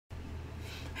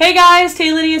Hey guys,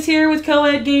 Taylidious here with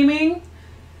Co-Ed Gaming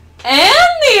and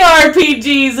the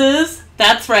RPGsus.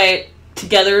 That's right,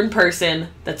 together in person.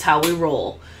 That's how we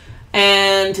roll.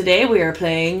 And today we are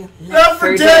playing Left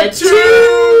 4 Dead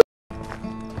 2!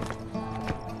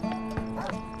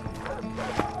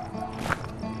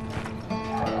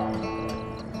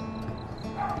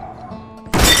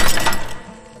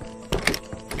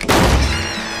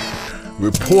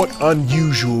 Report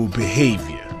unusual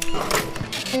behavior.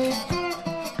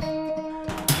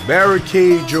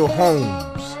 Barricade your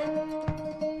homes.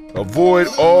 Avoid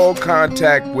all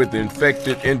contact with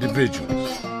infected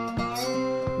individuals.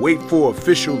 Wait for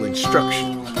official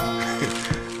instructions.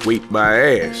 Wait my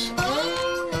ass.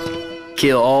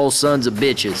 Kill all sons of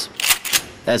bitches.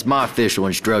 That's my official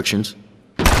instructions.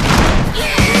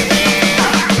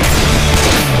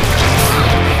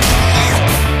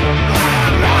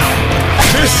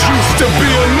 This used to be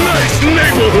a nice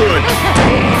neighborhood!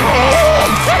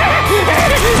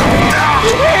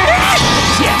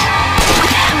 Shit!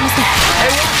 Hey,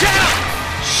 watch out!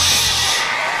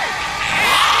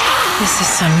 This is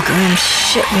some grim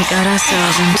shit we got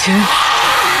ourselves into.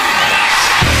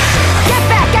 Get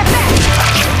back! Get back!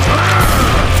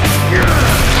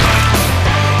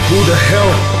 Who the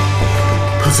hell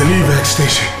puts an evac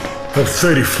station up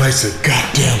 30 flights of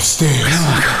goddamn stairs? Come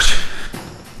on, Coach.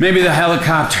 Maybe the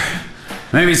helicopter.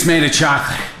 Maybe it's made of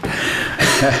chocolate.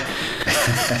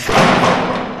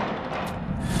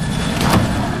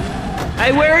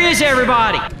 Hey, where is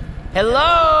everybody?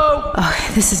 Hello?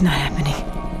 Oh, this is not happening.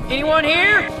 Anyone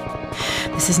here?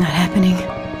 This is not happening.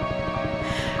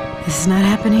 This is not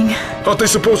happening. Thought they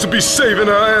supposed to be saving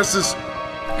our asses.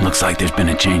 Looks like there's been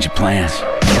a change of plans.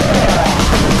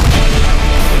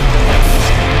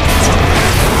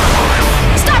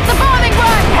 Stop the bombing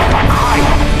run!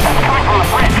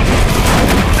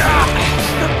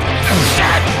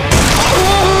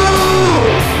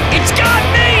 It's got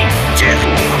me!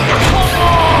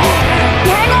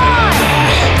 Hang on!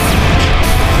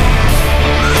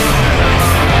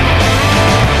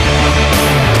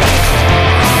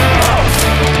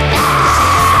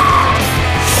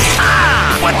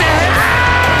 What the hell?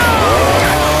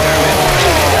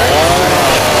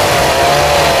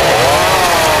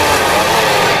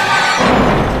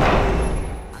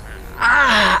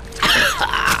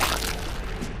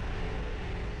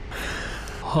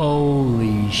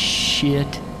 Holy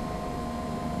shit.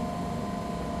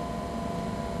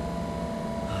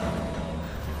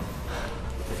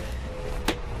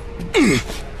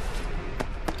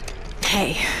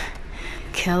 Hey,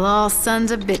 kill all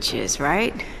sons of bitches,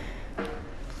 right?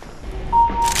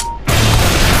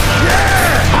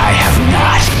 I have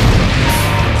not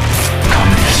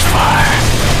come this far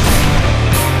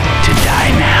to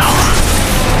die now.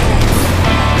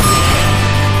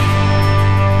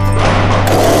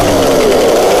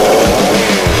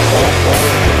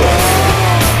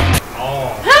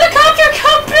 Helicopter,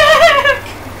 come back!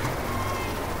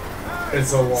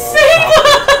 It's a long Save us!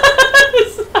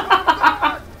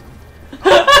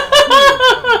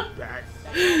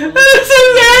 It's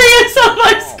hilarious on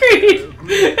my screen!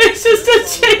 It's just a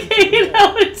chicken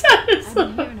helicopter.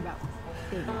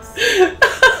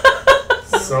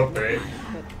 Sup, babe?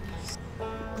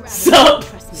 Sup?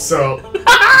 Sup?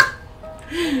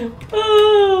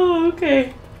 Oh,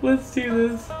 okay. Let's do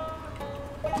this.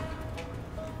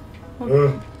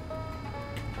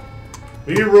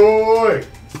 Leroy!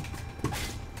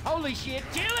 Holy shit,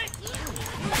 kill it!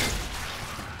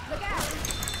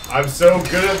 I'm so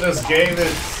good at this game,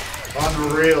 it's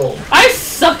unreal. I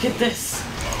suck at this.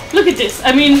 Look at this.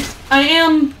 I mean, I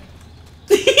am...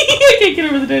 I can't get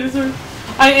over the dinosaur.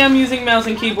 I am using mouse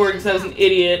and keyboard because I was an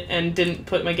idiot and didn't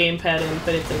put my gamepad in,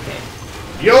 but it's okay.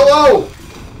 YOLO!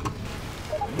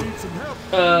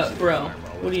 Bro,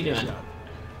 what are you doing?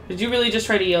 Did you really just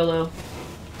try to YOLO?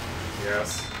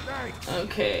 Yes.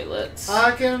 Okay, let's...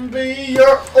 I can be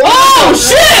your... Oh,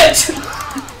 shit!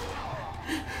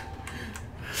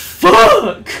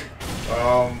 Fuck!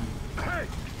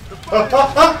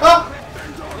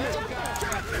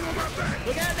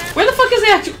 Where the fuck is the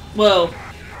actual... Whoa.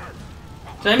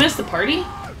 Did I miss the party?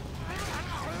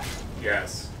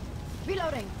 Yes.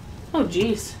 Reloading. Oh,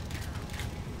 jeez.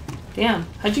 Damn.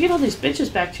 How'd you get all these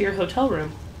bitches back to your hotel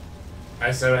room?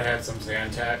 I said I had some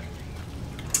Zantac.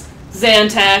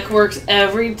 Zantac works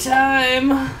every time.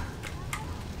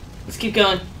 Let's keep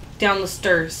going. Down the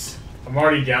stairs. I'm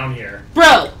already down here.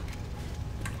 Bro!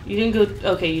 You didn't go...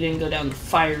 Okay, you didn't go down the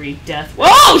fiery death...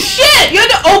 Oh, shit! You had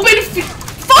to open...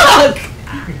 Fuck!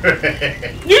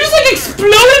 You just, like,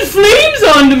 exploded flames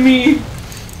onto me!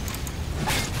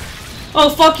 Oh,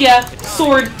 fuck yeah.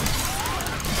 Sword.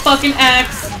 Fucking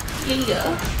axe.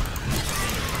 Yeah.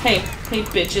 Hey, hey,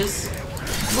 bitches.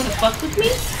 You wanna fuck with me?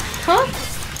 Huh?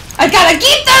 I got a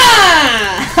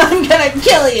KITANA! I'm gonna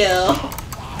kill you!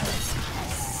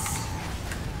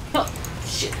 Oh,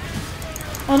 shit.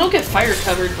 Oh, don't get fire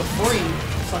covered before you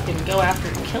fucking go after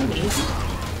and kill me.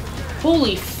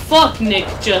 Holy fuck, Nick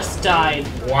just died.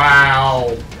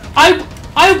 Wow. I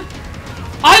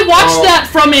watched that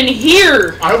from in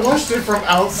here! I watched it from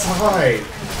outside.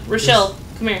 Rochelle,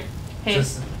 come here. Hey.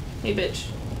 Just, Hey, bitch.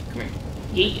 Come here.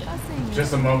 Yeah.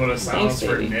 just a moment of silence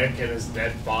Thanks, for baby. Nick and his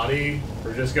dead body.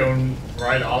 We're just going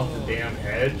right off the damn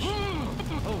hedge.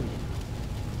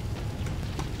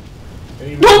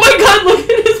 Oh my god, look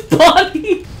at his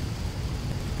body!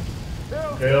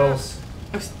 Pills.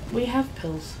 We have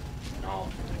pills. No.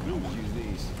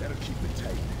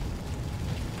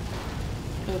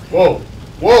 Okay. Whoa!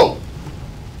 Whoa!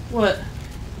 What?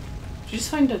 Did you just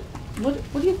find a... What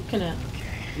are you looking at?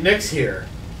 Nick's here.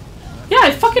 Yeah,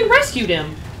 I fucking rescued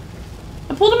him.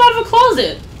 I pulled him out of a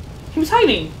closet. He was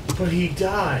hiding. But he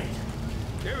died.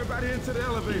 Everybody into the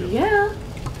elevator. Yeah.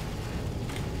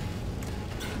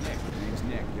 Name's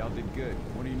Nick. Y'all did good.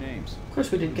 What are your names? Of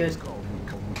course we did good.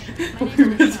 My We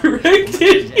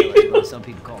resurrected you. Some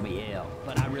people call me Ale,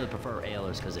 but I really prefer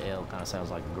Ailers because Ale kind of sounds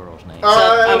like a girl's name.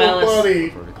 I'm I'm a Alice.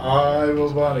 bunny. I'm a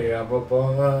bunny. I'm a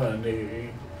bunny.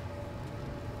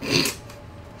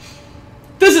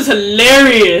 This is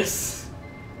hilarious.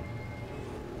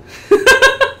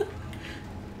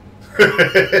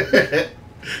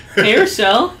 Hey,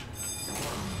 Rochelle.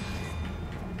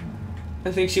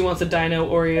 I think she wants a Dino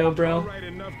Oreo, bro.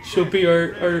 She'll be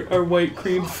our white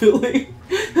cream filling.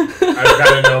 I've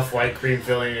got enough white cream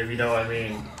filling, if you know what I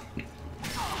mean.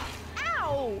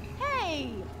 Ow!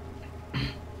 Hey!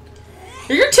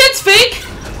 Are your tits fake?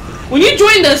 When you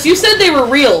joined us, you said they were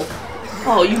real.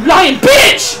 Oh, you lying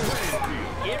bitch!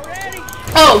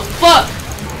 Oh, fuck.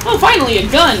 Oh, finally, a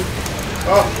gun.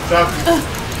 Oh, stop.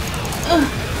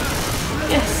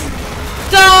 Yes.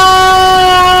 Die!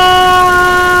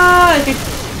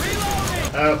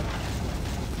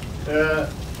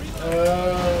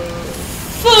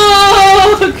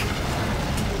 Fuck!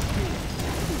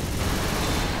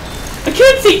 I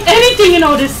can't see anything in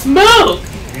all this smoke!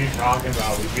 What are you talking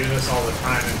about? We do this all the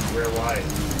time in real life.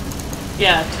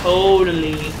 Yeah,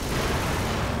 totally.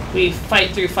 We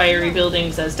fight through fiery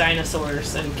buildings as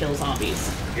dinosaurs and kill zombies.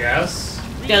 Yes?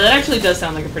 Yeah, that actually does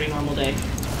sound like a pretty normal day.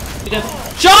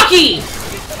 Jockey!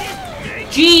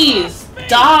 Jeez!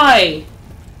 Die!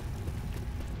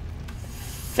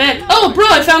 Feck. Oh, bro,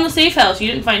 I found the safe house. You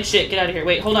didn't find shit. Get out of here.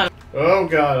 Wait, hold on. Oh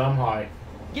god, I'm high.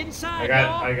 Get inside,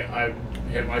 I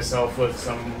hit myself with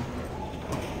some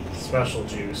special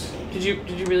juice. Did you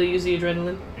really use the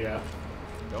adrenaline? Yeah.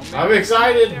 I'm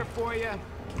excited! There for you.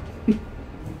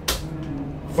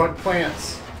 Fuck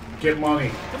plants. Get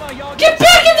money. Come on, y'all. Get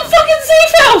back in the fucking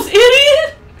safe house,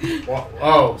 idiot! What?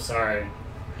 Oh, sorry.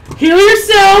 Heal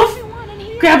yourself!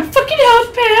 Grab a fucking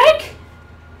health pack!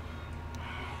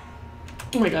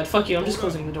 Oh my god, fuck you, I'm just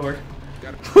closing the door.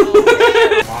 Come on,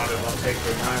 I'll take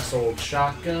the nice old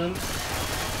shotgun.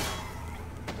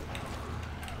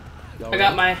 I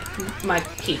got my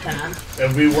KITANA.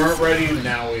 If we weren't ready,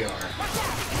 now we are.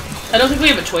 I don't think we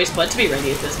have a choice but to be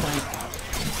ready at this point.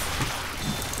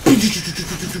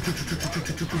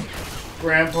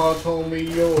 Grandpa told me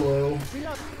YOLO.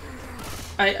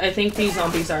 I think these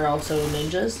zombies are also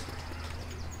ninjas.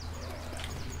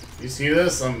 You see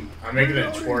this? I'm making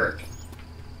it twerk.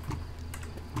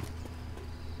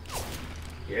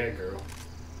 Yeah, girl.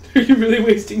 Are you really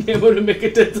wasting ammo to make a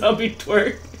dead zombie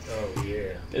twerk? Oh,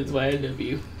 yeah. That's why I love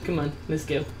you. Come on, let's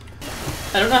go.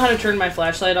 I don't know how to turn my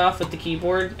flashlight off with the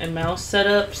keyboard and mouse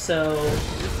setup, so...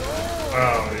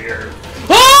 Oh, you're...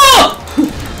 Oh!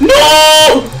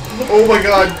 No! Oh my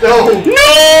god, no!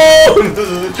 No!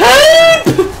 Help!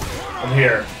 I'm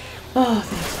here. Oh,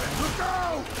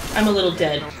 thanks. I'm a little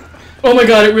dead. Oh my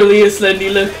god, it really is Slendy,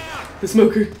 look. The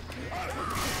smoker.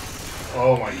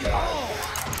 Oh my god.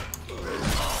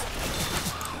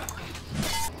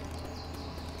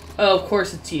 Oh, of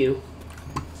course it's you.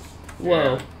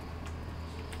 Whoa. Yeah.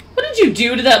 What did you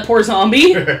do to that poor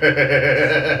zombie?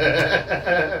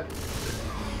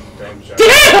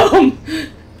 Damn!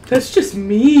 That's just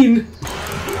mean.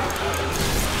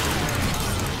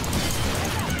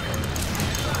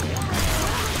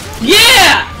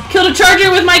 Yeah! Killed a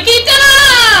charger with my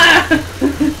KITANA!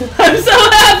 I'm so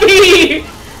happy!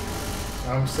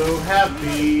 I'm so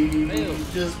happy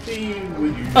just being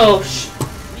with you. Oh,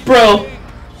 bro.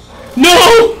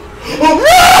 No!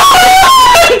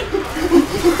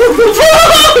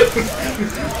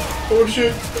 Oh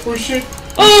shit! Oh shit!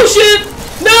 Oh shit!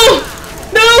 No!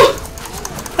 No!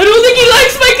 I don't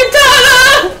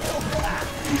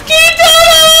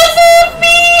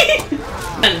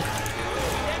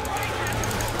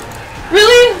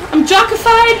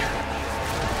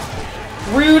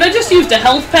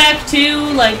health pack too.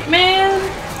 Like, man.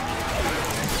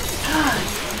 God.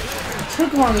 It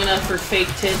took long enough for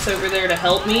fake tits over there to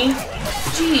help me.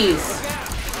 Jeez.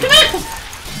 Come on!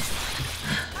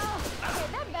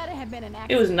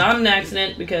 It was not an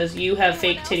accident because you have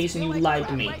fake titties and you lied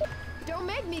to me. Don't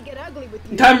make me get ugly with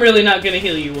you. I'm really not gonna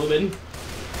heal you, woman.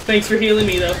 Thanks for healing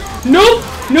me, though. Nope!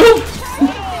 Nope!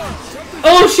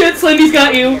 Oh shit, Slendy's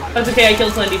got you. That's okay, I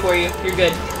killed Slendy for you. You're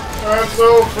good. I'm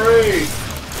so afraid.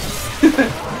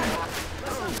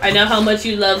 I know how much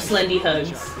you love Slendy hugs.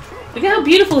 Look at how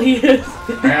beautiful he is.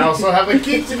 I also have a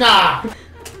KITANA.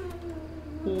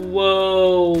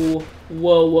 Whoa.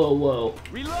 Whoa, whoa, whoa.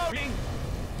 Reloading.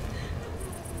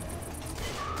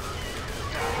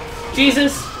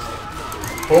 Jesus.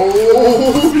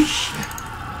 Oh,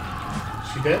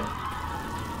 she dead?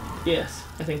 Yes,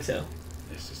 I think so.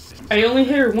 I only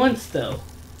hit her once, though.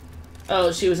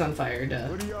 Oh, she was on fire, duh.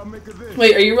 What do y'all make of this?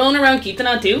 Wait, are you rolling around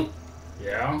Kitana too?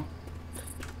 Yeah.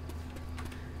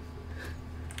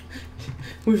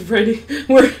 We are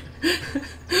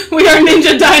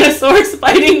ninja dinosaurs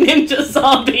fighting ninja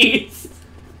zombies.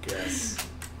 Yes.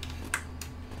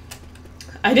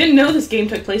 I didn't know this game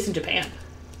took place in Japan.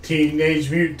 Teenage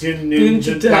Mutant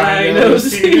Ninja Dinos.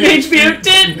 Teenage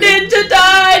Mutant Ninja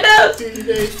Dinos.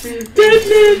 Teenage Mutant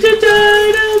Ninja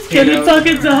Dinos. Killing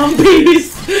fucking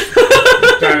zombies.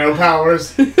 Dino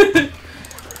powers.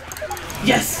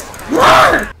 Yes.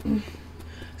 Roar!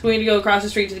 So we need to go across the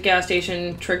street to the gas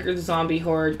station, trigger the zombie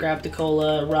horde, grab the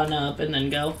cola, run up, and then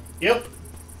go Yep.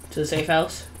 to the safe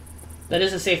house. That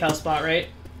is a safe house spot, right?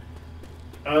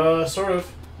 Sort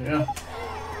of. Yeah.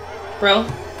 Bro,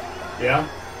 Yeah.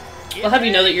 I'll have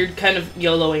you know that you're kind of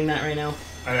YOLOing that right now.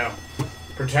 I know.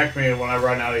 Protect me when I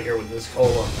run out of here with this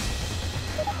cola.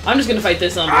 I'm just gonna fight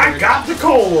this zombie I horde. got the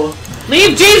cola!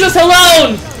 Leave Jesus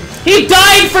alone! He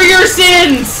died for your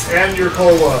sins! And your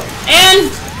cola.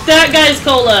 And that guy's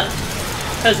cola.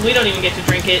 Because we don't even get to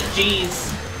drink it.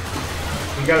 Jeez.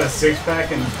 You got a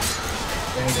 6-pack and...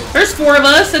 There's 4 of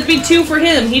us. That'd be 2 for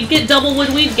him. He'd get double what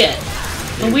we'd get.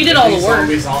 And we did all the work.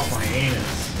 Zombies off my anus.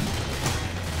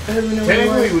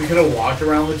 Technically, we could have walked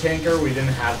around the tanker. We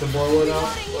didn't have to blow it up.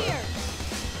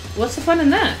 What's the fun in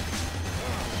that?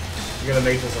 You gotta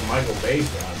make this a Michael Bay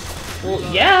job. Well,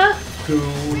 yeah.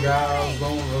 Cool guys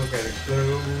don't look at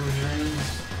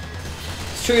explosions.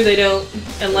 It's true they don't,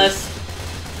 unless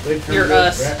you're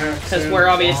us. Because we're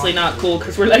obviously not cool,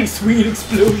 because we're like, sweet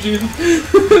explosion.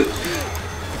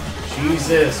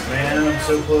 Jesus, man, I'm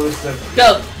so close to...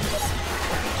 Go.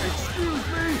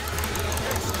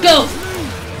 Go.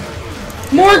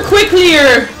 More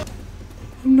quicklier.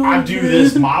 I do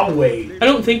this my way. I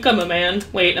don't think I'm a man.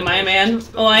 Wait, am I a man?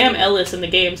 Oh, I am Ellis in the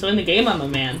game, so in the game I'm a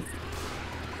man.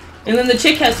 And then the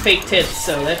chick has fake tits,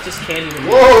 so that just can't even be.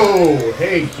 Whoa!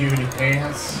 Hey, cutie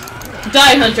pants.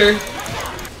 Die, Hunter.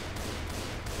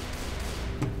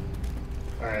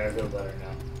 Alright, I feel better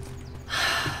now.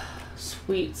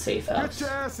 Sweet safe house. Get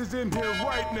your asses in here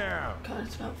right now. God,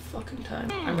 it's about fucking time.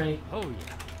 I'm ready. Oh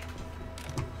yeah.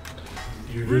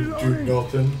 You didn't do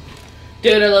nothing.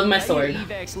 Dude, I love my sword.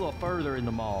 Evacs a little further in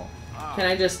the mall. Can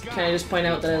I just point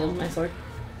out that I love my sword?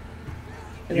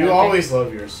 Is that You okay? always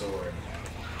love your sword.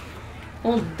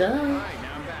 Well, duh.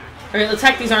 Alright, let's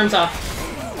hack these arms off.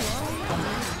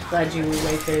 Glad you were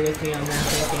right there with me on that,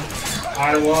 thank you.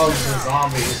 I love the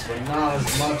zombies, but not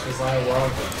as much as I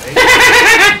love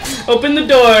the Open the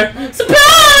door.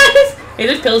 Surprise! Hey,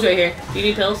 there's pills right here. Do you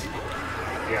need pills?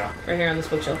 Yeah. Right here on this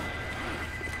bookshelf.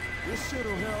 This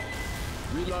shit'll help.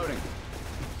 Reloading.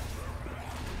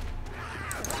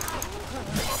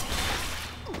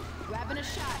 Grabbing a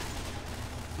shot.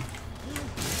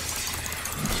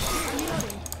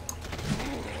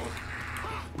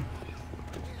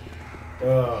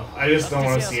 I just don't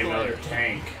want to see another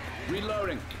tank.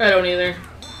 Reloading. I don't either.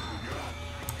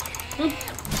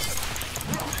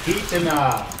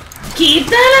 KITANA!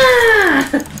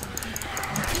 KITANA!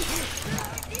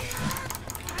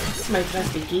 My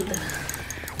trusty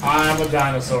KITANA. I'm a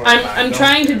dinosaur. I'm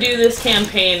trying to do this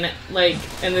campaign, like,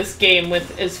 in this game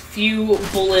with as few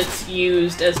bullets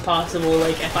used as possible.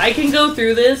 Like, if I can go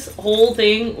through this whole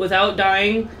thing without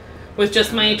dying with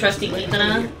just my trusty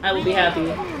KITANA, I will be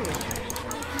happy.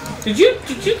 Did you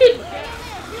get...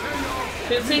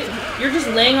 You're just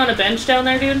laying on a bench down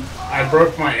there, dude? I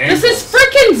broke my ankle. This is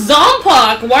frickin'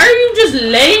 Zompok! Why are you just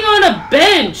laying on a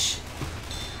bench?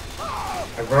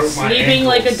 I broke my Sleeping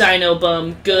like a ankles. dino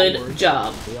bum. Good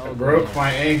job. I broke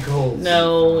my ankles.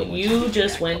 No, you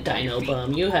just went dino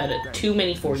bum. You had too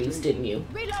many 40s, didn't you?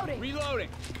 Reloading. Reloading.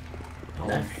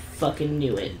 I fucking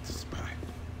knew it.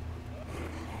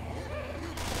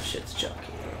 Shit's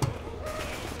chalky.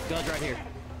 Guns right here.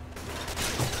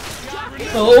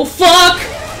 Oh fuck!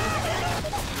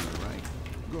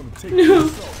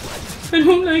 No, I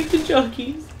don't like the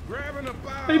jockeys.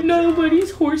 I'm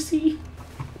nobody's horsey.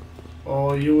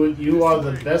 Oh, you are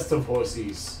the best of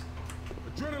horsies.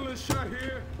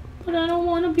 But I don't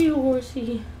want to be a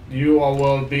horsey. You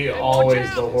will be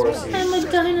always the horsey. I'm a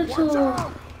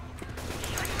dinosaur.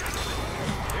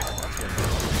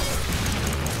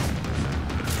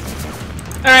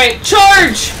 Alright,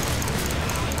 charge!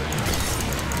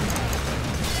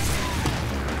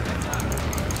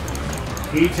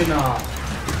 KITANA.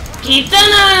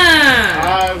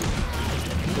 KITANA!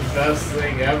 The best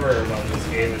thing ever about this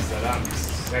game is that I'm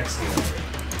sexy at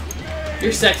it.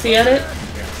 You're sexy at it?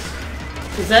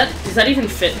 Yes. Does that even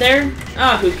fit there?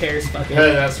 Ah, who cares? Fuck it.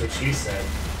 That's what she said.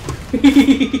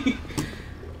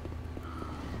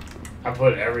 I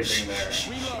put everything there.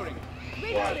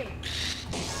 What?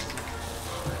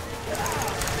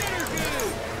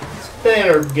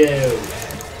 Better go.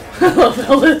 I love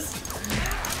Ellis.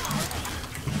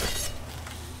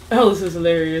 Ellis is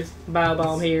hilarious. Bow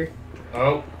bomb here.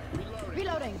 Oh.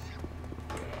 Reloading.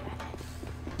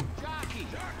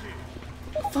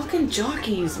 Fucking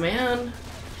jockeys, man.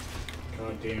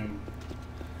 God damn.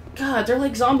 God, they're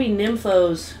like zombie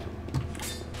nymphos.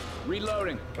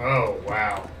 Reloading. Oh,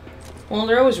 wow. Well,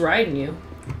 they're always riding you.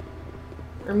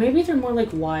 Or maybe they're more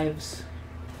like wives.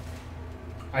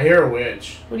 I hear a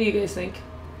witch. What do you guys think?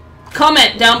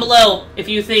 Comment down below if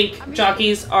you think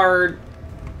jockeys are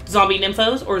zombie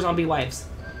nymphos or zombie wives.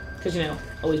 Because, you know,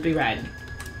 always be riding.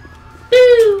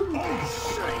 Woo!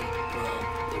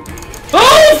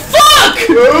 Oh, fuck!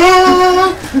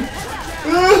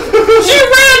 She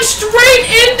ran straight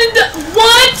into the...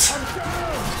 What?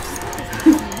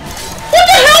 What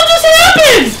the hell just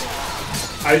happened?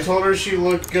 I told her she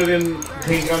looked good in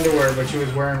pink underwear, but she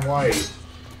was wearing white.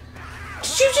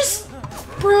 Did you just...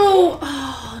 Bro,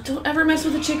 oh, don't ever mess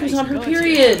with a chick who's on her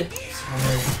period.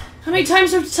 Sorry. How many times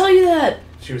do I have to tell you that?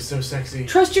 She was so sexy.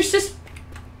 Trust your sis...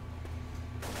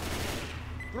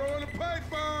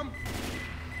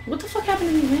 What the fuck happened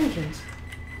to these mannequins?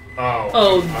 Oh.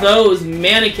 Oh, those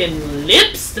mannequin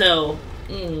lips, though.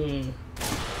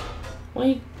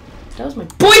 Wait, that was my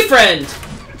boyfriend!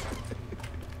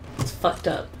 It's fucked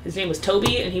up. His name was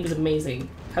Toby, and he was amazing.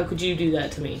 How could you do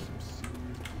that to me?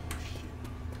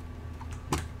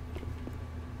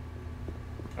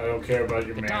 I don't care about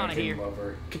your Katana mannequin here.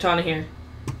 lover. Katana here.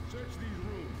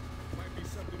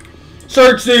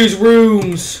 Search these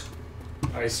rooms!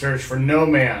 I search for no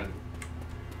man.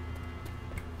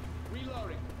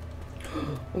 Reloading.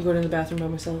 I'm going to the bathroom by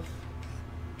myself.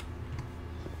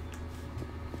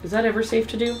 Is that ever safe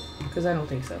to do? Because I don't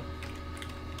think so.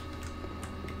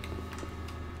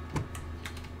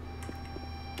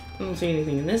 I don't see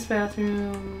anything in this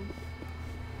bathroom.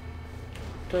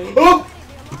 Oh!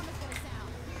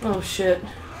 Oh shit.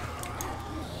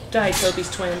 Die,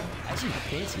 Toby's twin. Where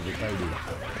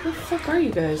Where the fuck are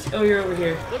you guys? Oh, you're over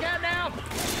here. Look out now.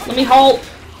 Let me help!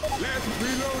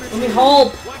 Let me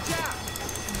help!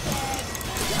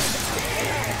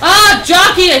 Ah,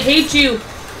 jockey, I hate you!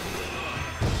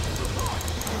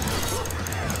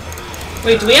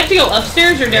 Wait, do we have to go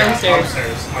upstairs or downstairs?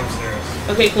 Upstairs. Upstairs.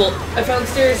 Okay, cool. I found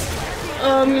stairs.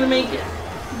 Oh, I'm gonna make it.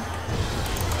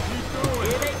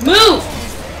 Move!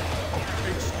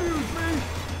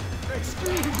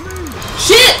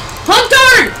 Shit!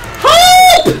 Huntard!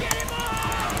 Help!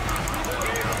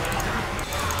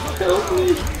 Help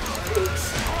me. Thanks.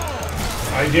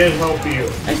 I did help you.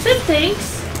 I said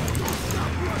thanks.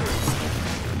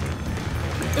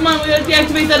 Come on, we gotta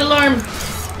deactivate that alarm.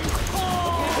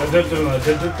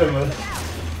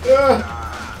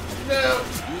 No.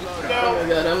 Oh my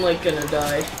god, I'm like gonna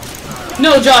die.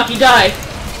 No, jockey, die!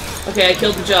 Okay, I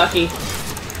killed the jockey.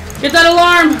 Get that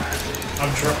alarm!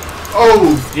 I'm trying.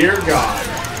 Oh, dear God.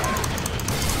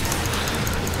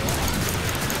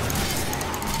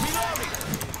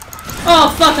 Oh,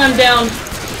 fuck, I'm down.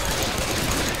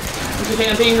 Okay,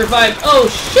 I'm being revived. Oh,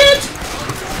 shit!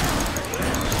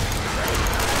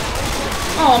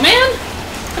 Oh, man!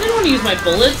 I didn't want to use my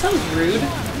bullets. That was rude.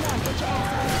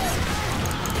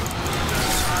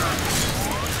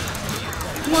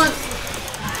 Come on.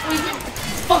 We can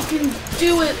fucking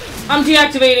do it. I'm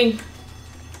deactivating.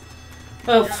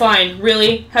 Oh, fine.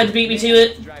 Really? Had to beat me to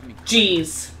it?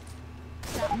 Jeez.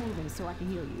 Stop moving so I can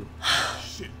heal you.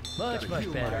 Much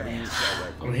better now.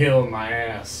 I'm healing my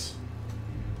ass.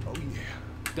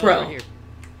 Bro.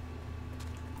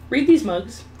 Read these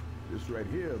mugs. This right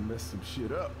here messed some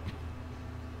shit up.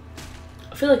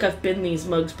 I feel like I've been these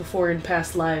mugs before in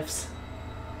past lives.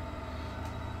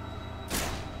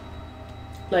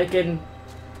 Like in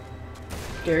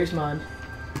Gary's mod.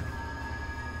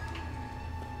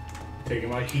 Taking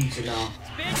my KITANA.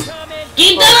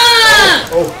 KITANA!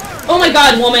 Oh. Oh my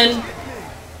god, woman!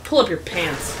 Pull up your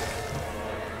pants.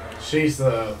 She's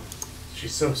so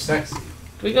sexy. Do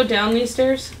we go down these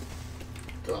stairs?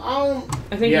 I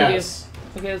think yes.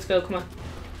 we do. Okay, let's go, come on.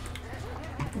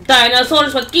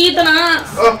 Dinosaurs with KITANA!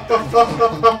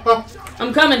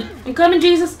 I'm coming,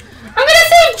 Jesus! I'm gonna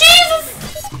save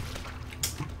Jesus!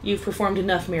 You've performed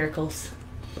enough miracles.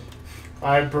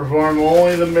 I perform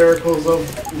only the miracles of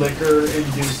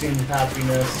liquor-inducing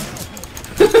happiness.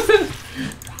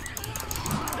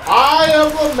 I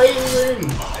am amazing!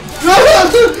 No!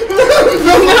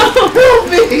 Help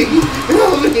me!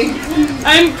 Help me!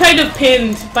 I'm kind of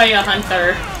pinned by a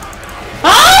hunter.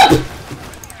 Up!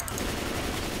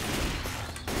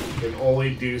 Can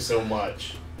only do so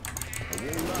much.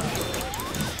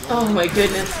 Oh my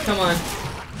goodness, come on.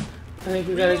 I think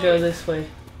we gotta go this way.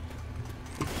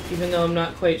 Even though I'm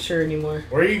not quite sure anymore.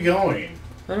 Where are you going?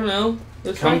 I don't know.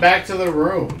 Come back to the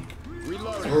room.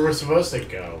 That's where we're supposed to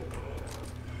go.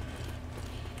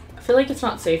 I feel like it's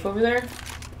not safe over there.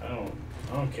 I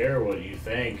don't care what you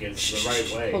think. It's the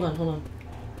right way. Hold on.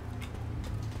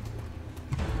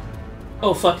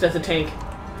 Oh fuck, that's a tank.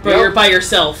 Bro, you're by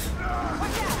yourself.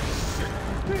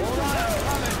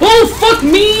 Oh fuck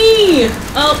me!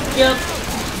 Oh, yep.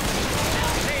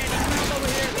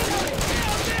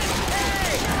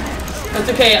 That's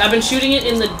okay, I've been shooting it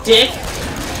in the dick.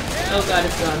 Oh god,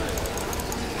 it's gone.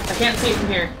 I can't see it from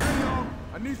here.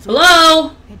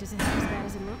 Hello? It doesn't have as bad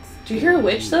as it looks. Do you hear a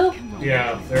witch though?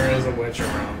 Yeah, there is a witch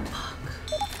around.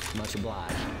 Much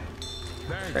obliged.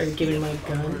 Try to give me my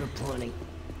gun.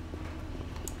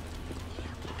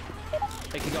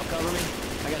 Hey, can y'all cover me?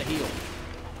 I gotta heal.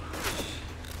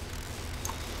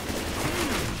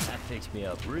 That picks me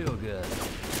up real good.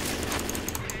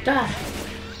 Die.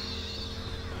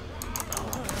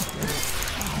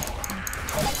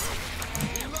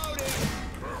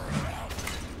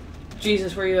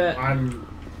 Jesus, where you at? I'm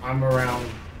around.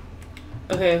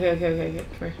 Okay, come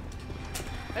here.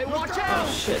 Hey, watch out!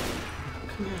 Oh shit.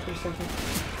 Come here for a second.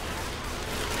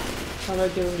 How do I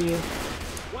give him to you?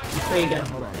 There you go.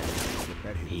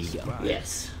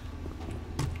 Yes.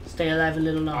 Stay alive a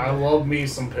little longer. I love me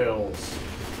some pills.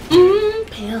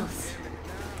 Pills.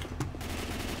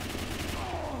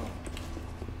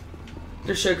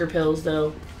 They're sugar pills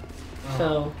though.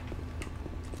 So.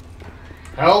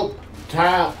 Help!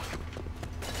 Tap!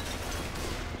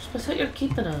 You're supposed to your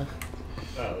KITANA.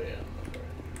 Oh yeah.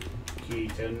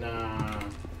 KITANA.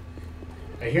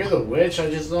 I hear the witch, I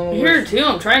just don't know I hear her too.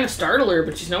 I'm trying to startle her,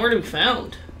 but she's nowhere to be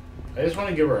found. I just want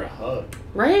to give her a hug.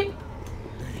 Right?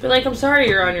 But like, I'm sorry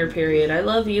you're on your period. I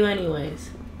love you anyways.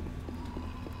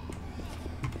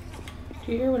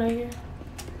 Do you hear what I hear?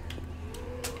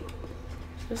 Is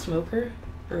it a smoker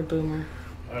or a boomer?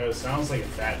 It sounds like a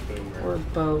fat boomer. Or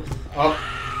both. Oh.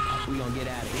 We gonna get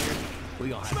out of here. We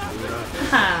gonna have to do it.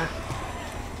 Ha!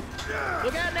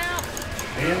 Look out now!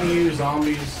 Damn you,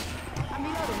 zombies.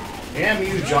 Damn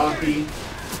you, jockey.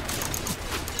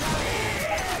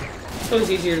 It's always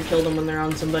easier to kill them when they're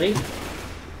on somebody.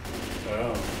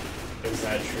 Oh. Is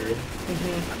that true?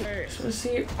 Just wanna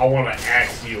see, I want to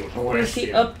ask you a I wanna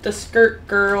see question. up the skirt,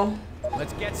 girl.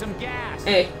 Let's get some gas.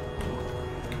 Hey.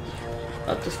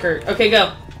 Up the skirt. Okay,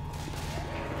 go.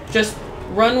 Just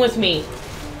run with me.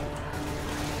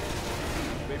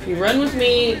 If you run with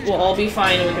me, we'll all be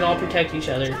fine and we can all protect each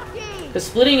other. Because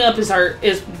splitting up is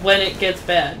when it gets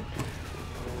bad.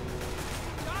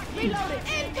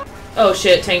 Oh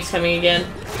shit, tank's coming again.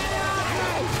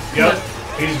 Yep,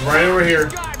 he's right over here.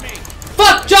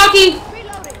 Fuck, jockey!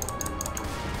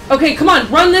 Okay, come on,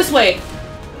 run this way.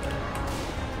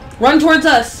 Run towards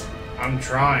us. I'm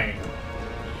trying.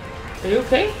 Are you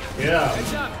okay? Yeah,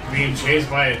 being chased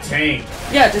by a tank.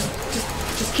 Yeah, just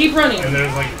keep running. And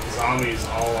there's like zombies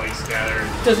all like scattered.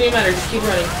 Doesn't even matter, just keep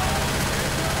running.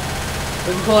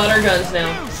 We can pull out our guns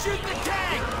now.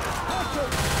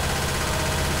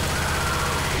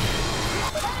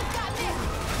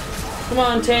 Come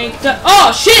on, tank.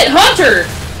 Oh shit, Hunter!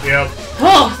 Yep.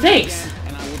 Oh, thanks.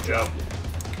 Yep.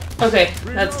 Okay,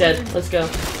 that's dead. Let's go. You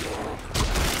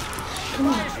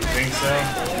think so?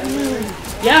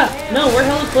 Yeah, no, we're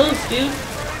hella close, dude.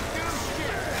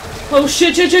 Oh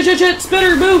shit,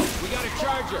 Spitter, move! We got a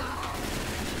charger.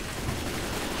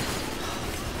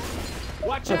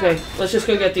 Watch Okay, out. let's just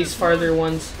go get these farther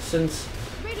ones since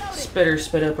Spitter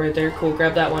spit up right there. Cool,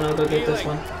 grab that one, I'll go get this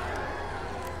one.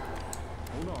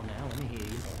 Hold on now, let me hear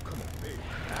you. Come on, baby.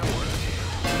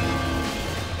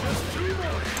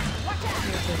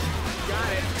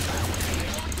 Got it.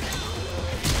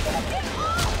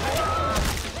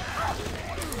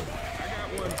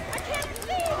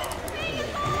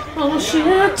 Oh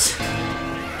shit.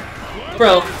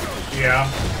 Bro. Yeah.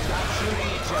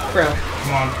 Bro.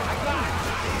 Come on.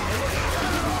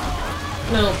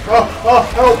 No. Oh,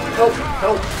 help, help,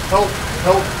 help, help,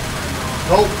 help,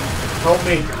 help, help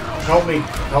me, help me,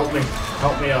 help me,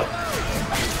 help me up.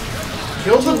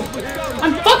 Kill them.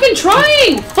 I'm fucking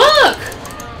trying! Fuck!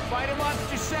 Fight him amongst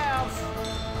yourselves.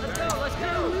 Let's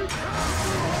go.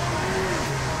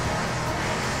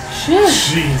 Shit.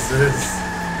 Jesus.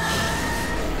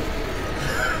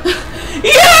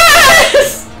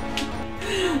 Yes!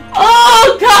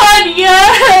 Oh god,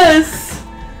 yes!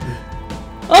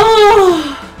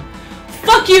 Oh!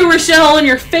 Fuck you, Rochelle, and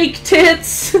your fake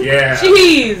tits. Yeah.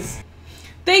 Jeez.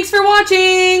 Thanks for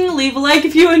watching. Leave a like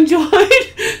if you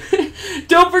enjoyed.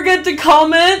 Don't forget to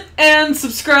comment and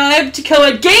subscribe to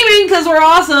Coed Gaming because we're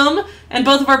awesome. And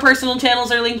both of our personal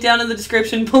channels are linked down in the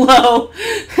description below.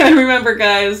 And remember,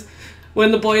 guys,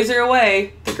 when the boys are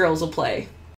away, the girls will play.